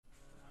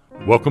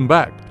Welcome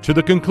back to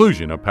the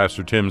conclusion of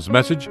Pastor Tim's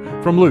message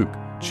from Luke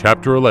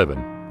chapter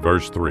 11,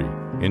 verse 3,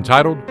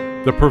 entitled,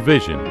 The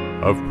Provision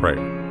of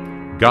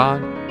Prayer.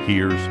 God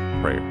hears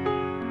prayer.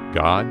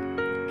 God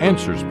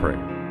answers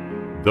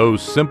prayer.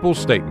 Those simple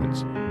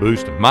statements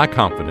boost my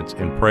confidence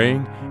in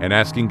praying and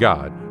asking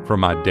God for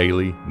my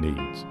daily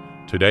needs.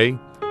 Today,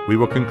 we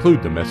will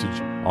conclude the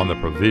message on the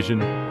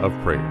provision of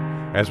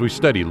prayer as we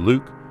study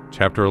Luke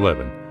chapter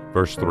 11,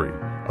 verse 3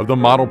 of the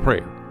model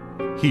prayer.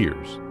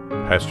 Here's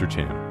Pastor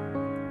Tim.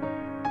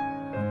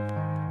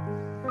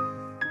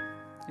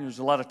 There's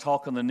a lot of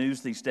talk on the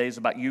news these days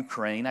about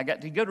Ukraine. I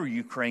got to go to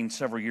Ukraine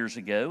several years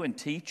ago and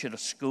teach at a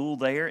school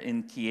there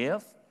in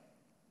Kiev,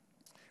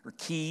 or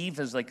Kyiv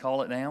as they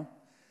call it now.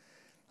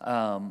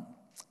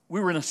 We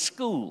were in a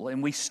school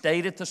and we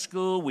stayed at the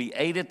school, we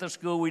ate at the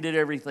school, we did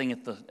everything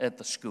at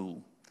the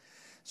school.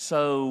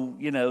 So,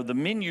 the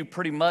menu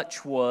pretty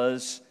much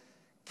was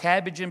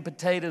cabbage and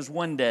potatoes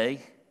one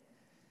day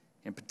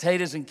and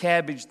potatoes and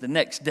cabbage the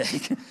next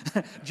day,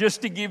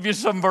 just to give you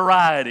some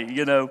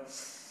variety,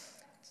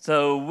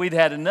 So we'd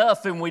had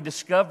enough, and we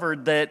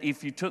discovered that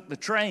if you took the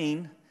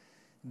train,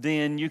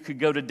 then you could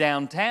go to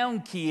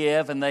downtown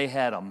Kiev, and they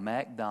had a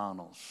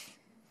McDonald's.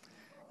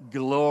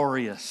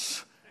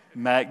 Glorious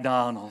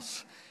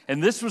McDonald's.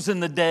 And this was in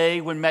the day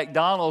when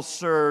McDonald's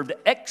served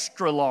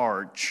extra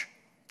large.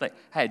 They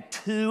had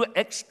 2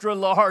 extra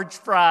large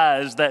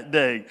fries that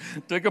day.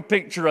 Took a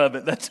picture of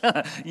it. That's,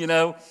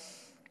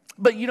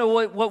 But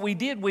what we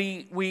did,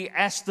 we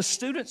asked the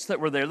students that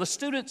were there. The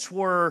students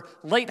were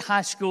late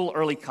high school,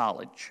 early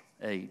college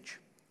age.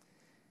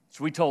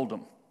 So we told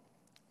them,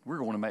 we're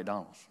going to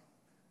McDonald's.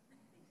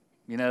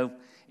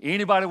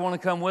 Anybody want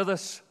to come with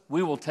us?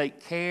 We will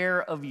take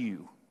care of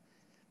you.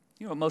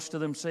 You know what most of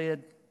them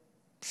said?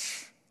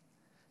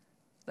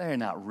 They're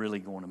not really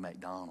going to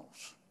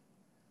McDonald's.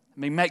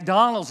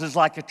 McDonald's is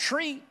like a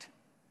treat.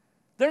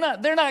 They're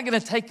not going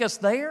to take us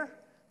there.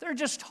 They're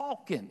just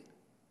talking.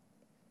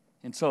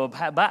 And so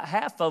about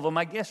half of them,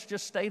 I guess,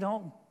 just stayed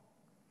home.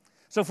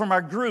 So from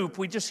our group,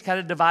 we just kind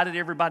of divided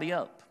everybody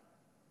up.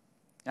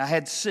 I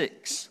had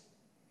 6.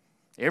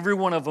 Every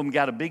one of them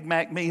got a Big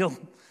Mac meal.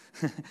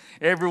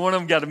 Every one of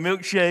them got a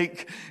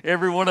milkshake.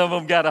 Every one of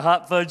them got a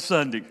hot fudge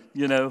sundae,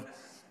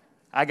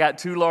 I got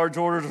 2 large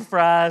orders of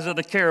fries and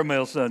a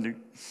caramel sundae.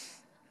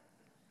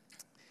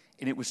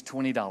 And it was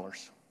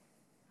 $20.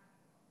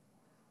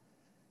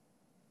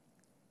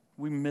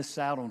 We miss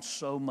out on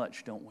so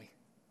much, don't we?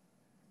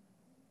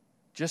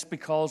 Just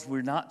because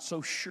we're not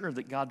so sure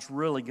that God's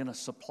really going to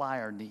supply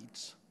our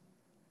needs.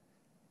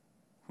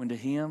 When to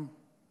Him,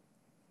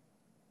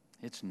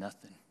 it's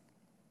nothing.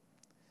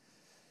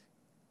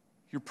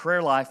 Your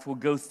prayer life will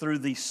go through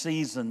these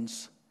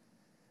seasons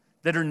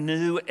that are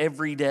new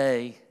every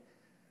day,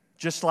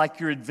 just like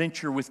your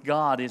adventure with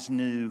God is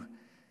new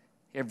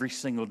every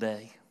single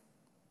day.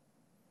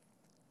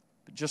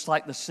 But just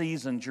like the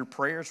seasons, your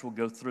prayers will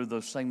go through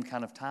those same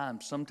kind of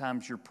times.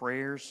 Sometimes your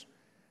prayers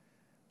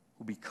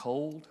will be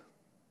cold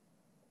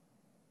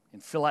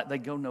and feel like they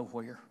go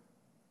nowhere.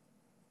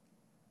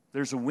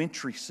 There's a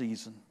wintry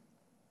season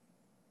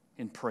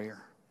in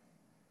prayer.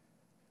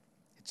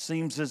 It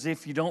seems as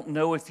if you don't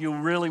know if you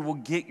really will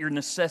get your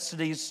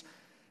necessities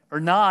or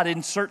not,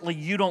 and certainly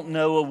you don't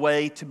know a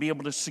way to be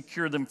able to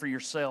secure them for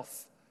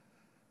yourself.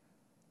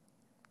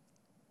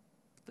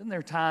 Then there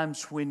are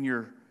times when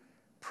your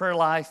prayer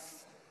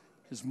life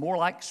is more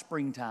like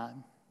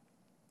springtime.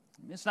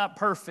 It's not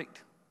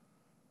perfect.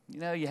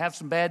 You have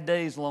some bad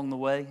days along the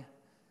way,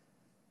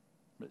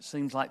 but it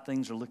seems like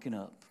things are looking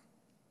up.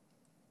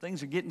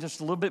 Things are getting just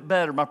a little bit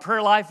better. My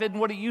prayer life isn't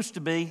what it used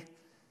to be.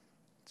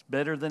 It's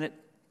better than it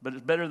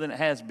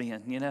has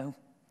been,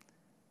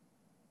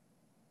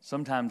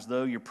 Sometimes,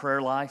 though, your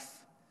prayer life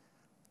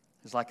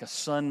is like a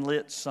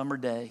sunlit summer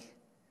day,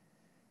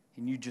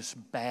 and you just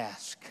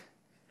bask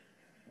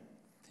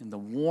in the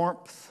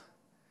warmth,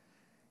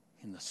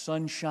 in the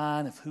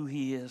sunshine of who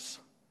He is.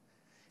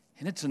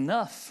 And it's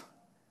enough.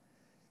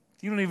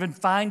 You don't even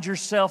find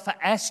yourself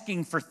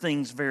asking for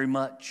things very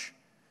much.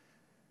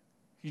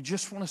 You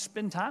just want to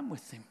spend time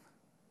with Him.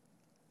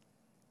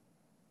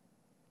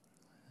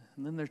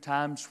 And then there are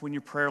times when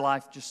your prayer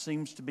life just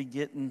seems to be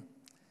getting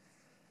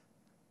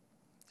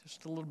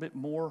just a little bit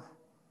more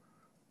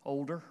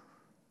older,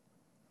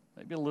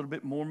 maybe a little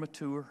bit more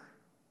mature.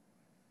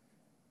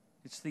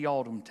 It's the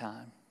autumn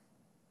time.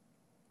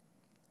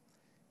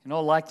 In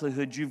all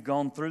likelihood, you've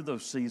gone through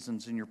those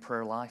seasons in your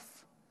prayer life.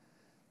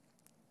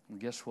 And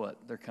guess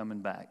what? They're coming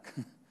back.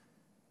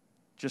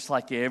 Just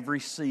like every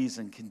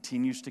season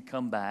continues to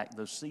come back,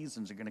 those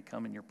seasons are going to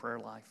come in your prayer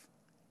life.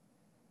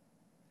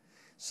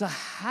 So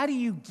how do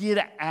you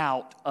get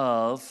out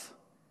of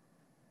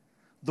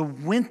the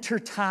winter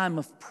time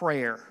of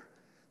prayer,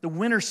 the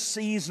winter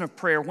season of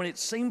prayer, when it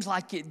seems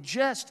like it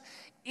just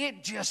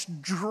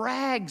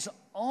drags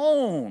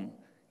on,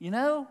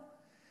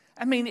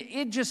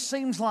 it just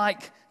seems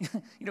like,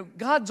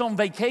 God's on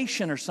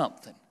vacation or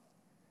something.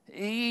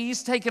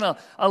 He's taking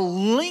a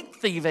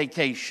lengthy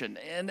vacation,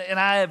 and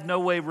I have no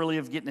way really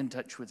of getting in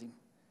touch with Him.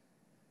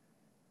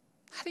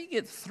 How do you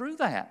get through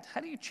that?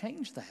 How do you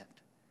change that?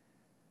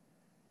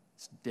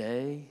 It's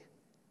day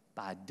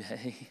by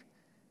day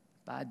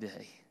by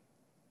day.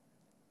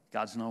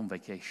 God's not on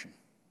vacation.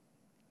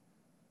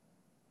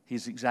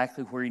 He's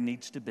exactly where He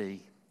needs to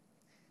be.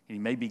 And He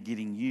may be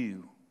getting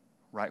you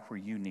right where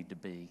you need to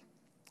be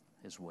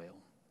as well.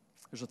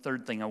 There's a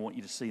third thing I want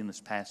you to see in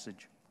this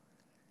passage.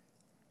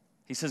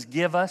 He says,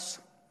 give us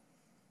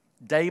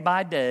day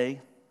by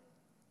day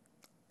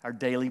our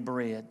daily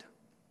bread.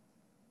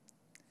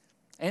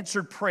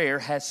 Answered prayer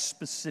has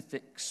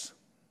specifics.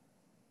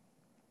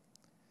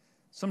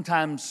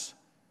 Sometimes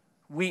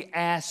we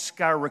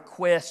ask our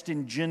request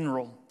in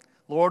general,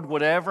 Lord,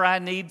 whatever I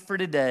need for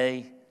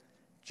today,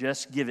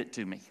 just give it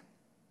to me.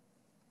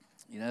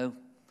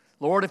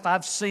 Lord, if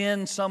I've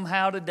sinned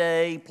somehow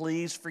today,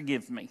 please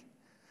forgive me.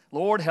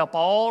 Lord, help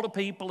all the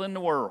people in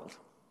the world.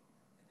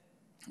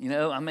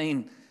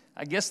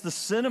 I guess the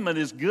sentiment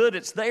is good,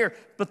 it's there,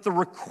 but the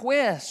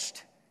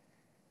request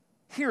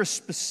here is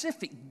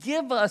specific.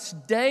 Give us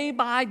day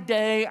by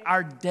day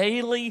our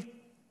daily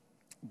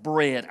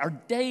bread, our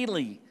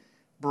daily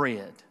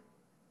bread.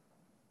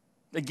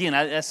 Again,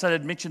 I said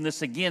I'd mention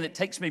this again. It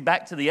takes me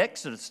back to the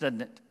Exodus,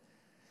 doesn't it?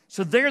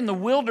 So there in the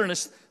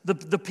wilderness,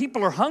 the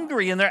people are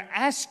hungry and they're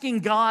asking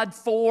God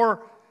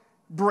for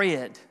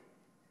bread.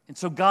 And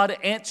so God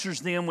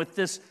answers them with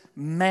this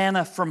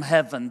manna from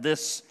heaven,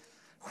 this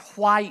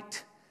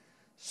white,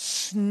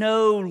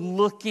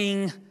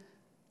 snow-looking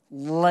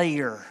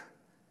layer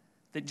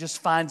that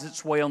just finds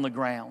its way on the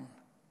ground.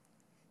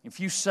 If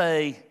you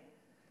say,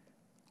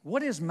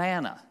 what is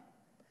manna?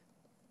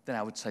 Then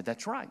I would say,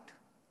 that's right.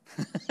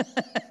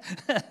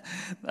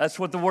 That's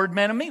what the word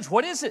manna means.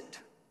 What is it?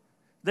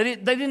 They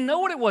didn't know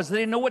what it was. They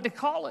didn't know what to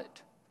call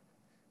it.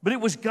 But it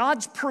was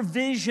God's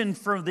provision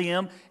for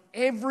them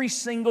every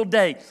single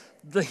day.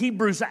 The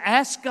Hebrews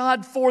asked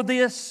God for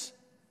this,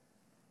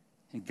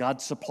 and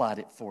God supplied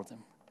it for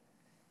them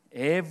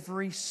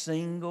every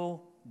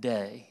single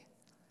day.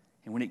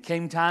 And when it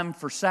came time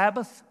for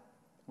Sabbath,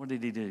 what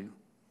did He do?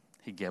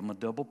 He gave them a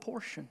double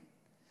portion.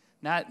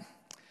 Now,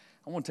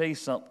 I want to tell you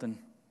something.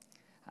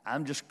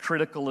 I'm just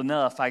critical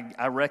enough.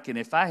 I reckon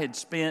if I had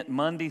spent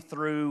Monday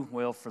through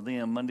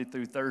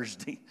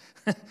Thursday,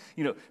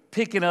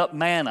 picking up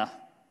manna,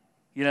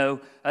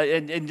 and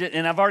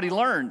I've already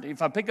learned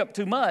if I pick up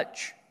too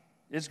much,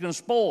 it's going to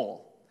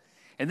spoil.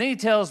 And then He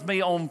tells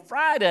me on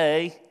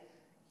Friday,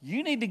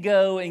 you need to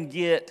go and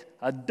get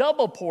a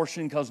double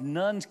portion because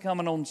none's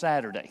coming on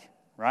Saturday,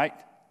 right?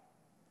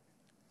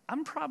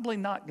 I'm probably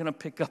not going to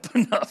pick up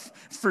enough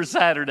for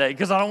Saturday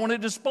because I don't want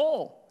it to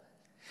spoil.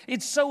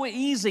 It's so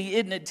easy,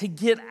 isn't it, to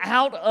get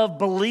out of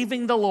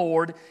believing the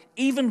Lord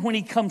even when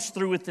He comes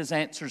through with His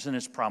answers and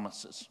His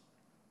promises.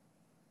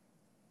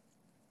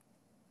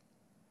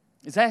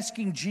 Is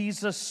asking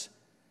Jesus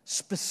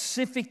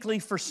specifically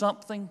for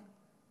something?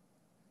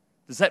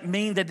 Does that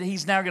mean that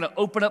He's now going to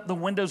open up the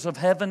windows of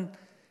heaven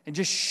and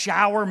just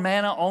shower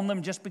manna on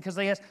them just because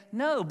they ask?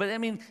 No, but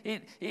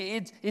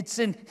it's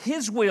in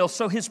His will,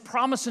 so His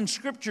promise in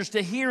Scriptures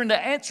to hear and to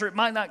answer, it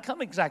might not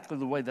come exactly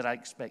the way that I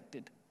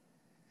expected.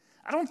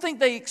 I don't think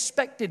they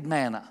expected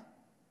manna.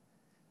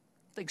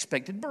 They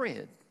expected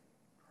bread,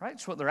 right?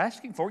 That's what they're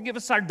asking for. Give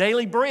us our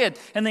daily bread,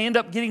 and they end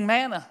up getting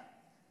manna.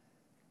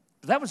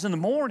 But that was in the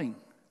morning.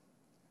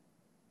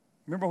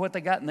 Remember what they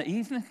got in the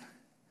evening?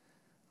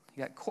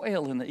 They got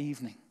quail in the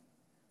evening.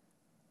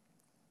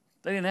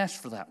 They didn't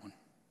ask for that one.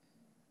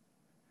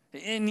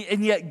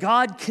 And yet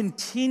God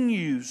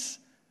continues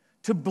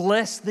to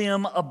bless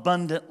them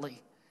abundantly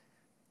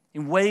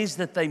in ways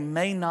that they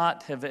may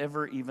not have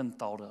ever even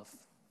thought of.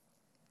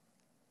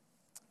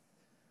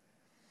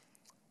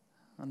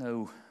 I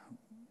know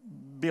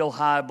Bill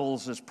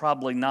Hybels is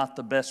probably not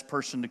the best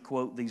person to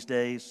quote these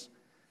days,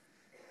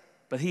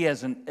 but he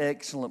has an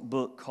excellent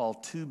book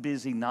called Too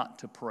Busy Not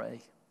to Pray.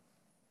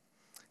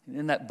 And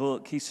in that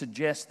book, he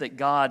suggests that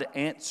God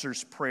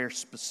answers prayer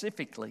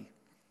specifically,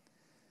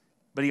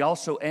 but He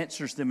also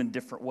answers them in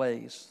different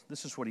ways.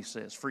 This is what he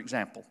says. For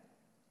example,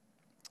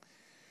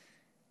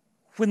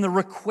 when the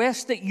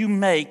request that you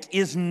make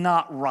is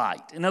not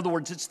right, in other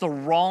words, it's the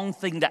wrong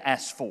thing to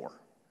ask for,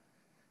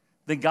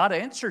 then God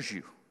answers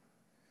you.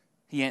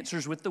 He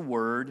answers with the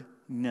word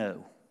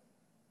no.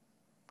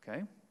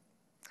 Okay?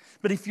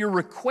 But if your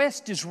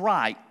request is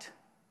right,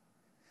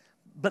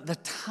 but the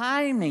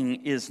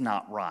timing is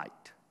not right,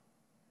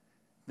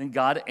 then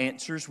God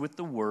answers with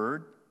the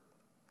word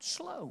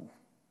slow.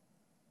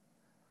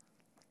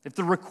 If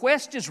the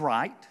request is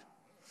right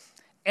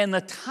and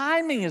the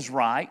timing is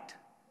right,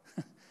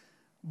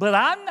 but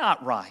I'm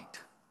not right,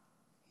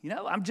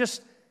 I'm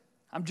just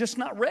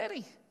not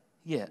ready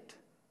yet,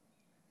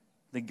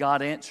 then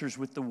God answers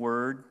with the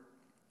word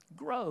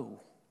grow.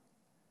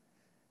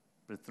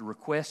 But if the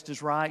request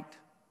is right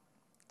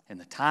and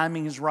the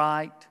timing is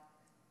right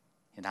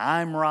and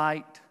I'm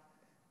right,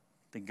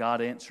 then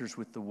God answers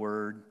with the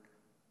word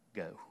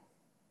go.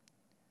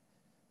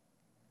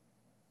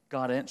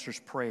 God answers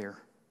prayer,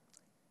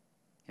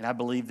 and I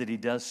believe that He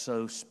does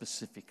so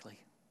specifically.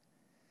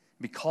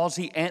 Because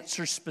He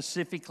answers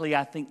specifically,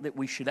 I think that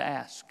we should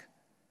ask.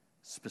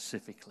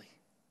 specifically.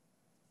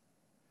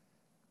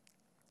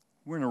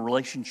 We're in a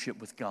relationship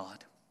with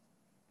God.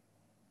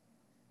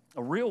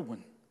 A real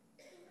one.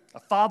 A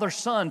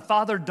father-son,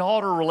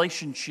 father-daughter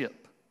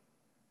relationship.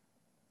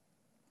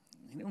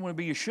 He didn't want to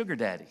be your sugar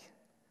daddy.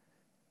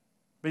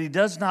 But he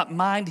does not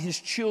mind his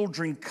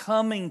children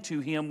coming to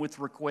him with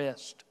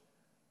request.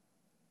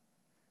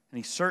 And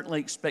he certainly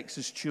expects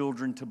his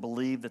children to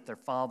believe that their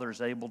father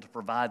is able to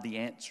provide the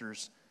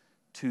answers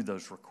to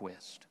those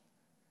requests.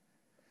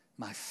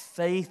 My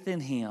faith in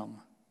him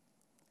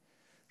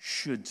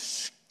should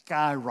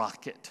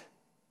skyrocket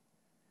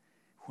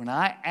when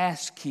I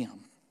ask him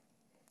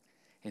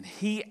and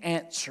he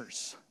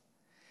answers,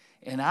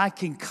 and I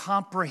can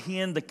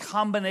comprehend the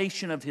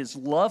combination of his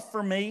love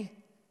for me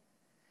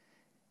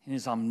and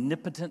his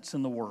omnipotence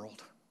in the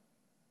world.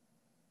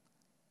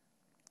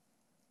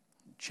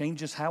 It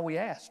changes how we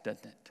ask,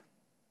 doesn't it?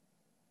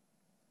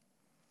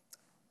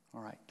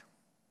 All right.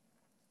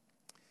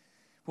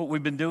 What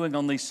we've been doing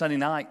on these Sunday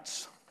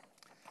nights,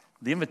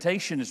 the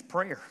invitation is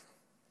prayer.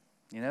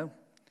 You know,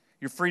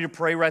 you're free to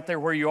pray right there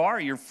where you are.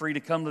 You're free to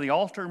come to the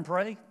altar and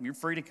pray. You're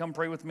free to come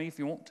pray with me if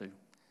you want to.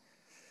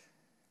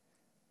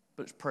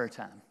 But it's prayer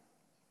time.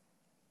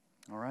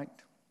 All right?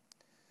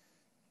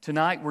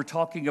 Tonight we're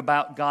talking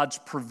about God's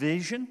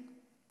provision.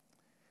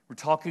 We're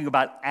talking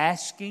about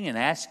asking and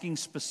asking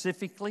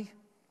specifically,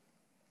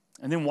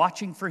 and then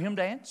watching for him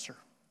to answer.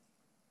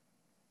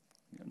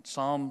 In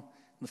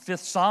the 5th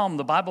Psalm,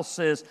 the Bible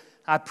says,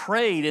 I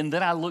prayed and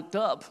then I looked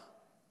up.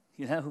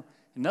 You know,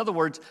 in other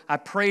words, I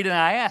prayed and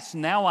I asked.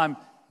 Now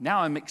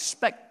I'm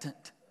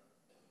expectant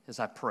as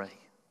I pray.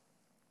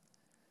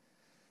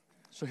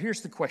 So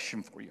here's the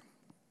question for you.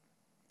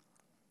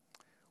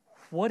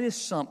 What is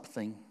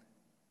something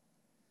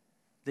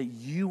that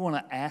you want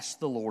to ask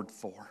the Lord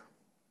for?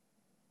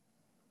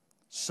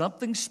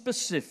 Something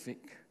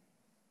specific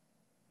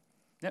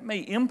that may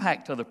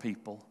impact other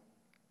people,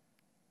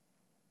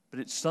 but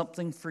it's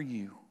something for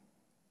you.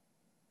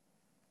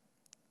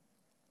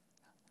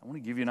 I want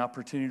to give you an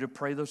opportunity to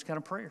pray those kind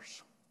of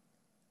prayers.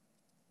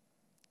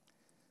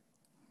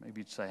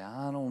 Maybe you'd say,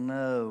 I don't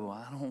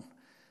know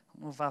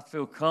if I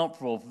feel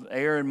comfortable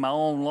airing my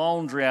own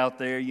laundry out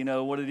there, you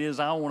know, what it is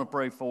I want to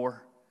pray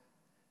for.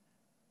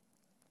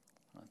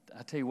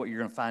 I tell you what you're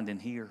going to find in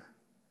here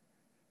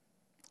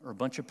are a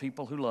bunch of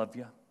people who love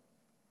you.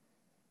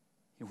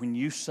 And when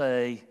you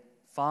say,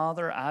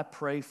 Father, I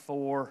pray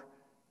for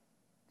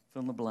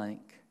fill in the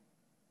blank,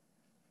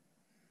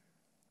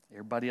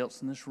 everybody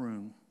else in this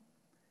room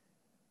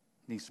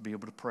needs to be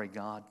able to pray,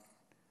 God,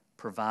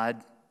 provide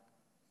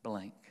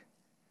blank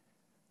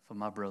for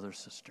my brother or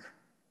sister.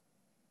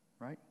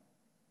 Right?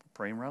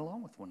 Praying right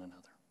along with one another.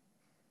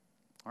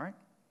 All right?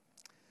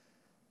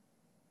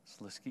 So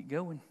let's keep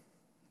going.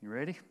 You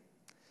ready?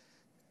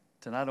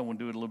 Tonight I want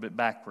to do it a little bit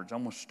backwards. I'm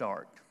going to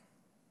start.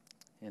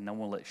 And I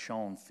want to let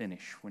Sean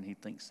finish when he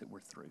thinks that we're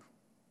through.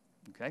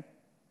 Okay?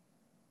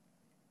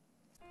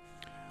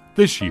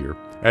 This year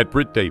at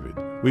Britt David,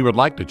 we would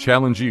like to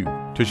challenge you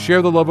to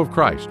share the love of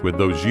Christ with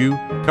those you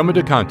come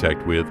into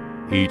contact with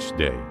each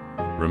day.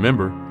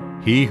 Remember,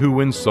 he who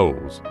wins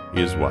souls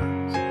is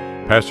wise.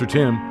 Pastor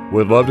Tim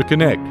would love to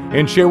connect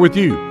and share with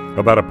you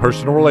about a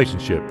personal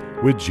relationship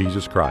with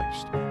Jesus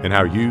Christ and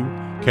how you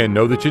can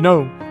know that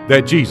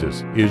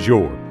Jesus is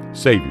your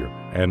Savior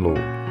and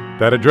Lord.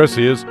 That address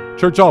is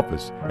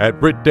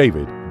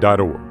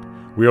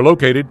churchoffice@brittdavid.org. We are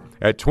located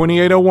at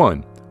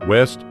 2801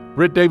 West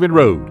Britt David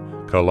Road,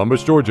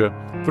 Columbus, Georgia,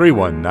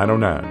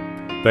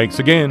 31909. Thanks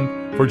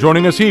again for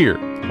joining us here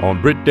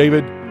on Britt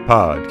David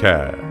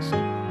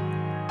Podcast.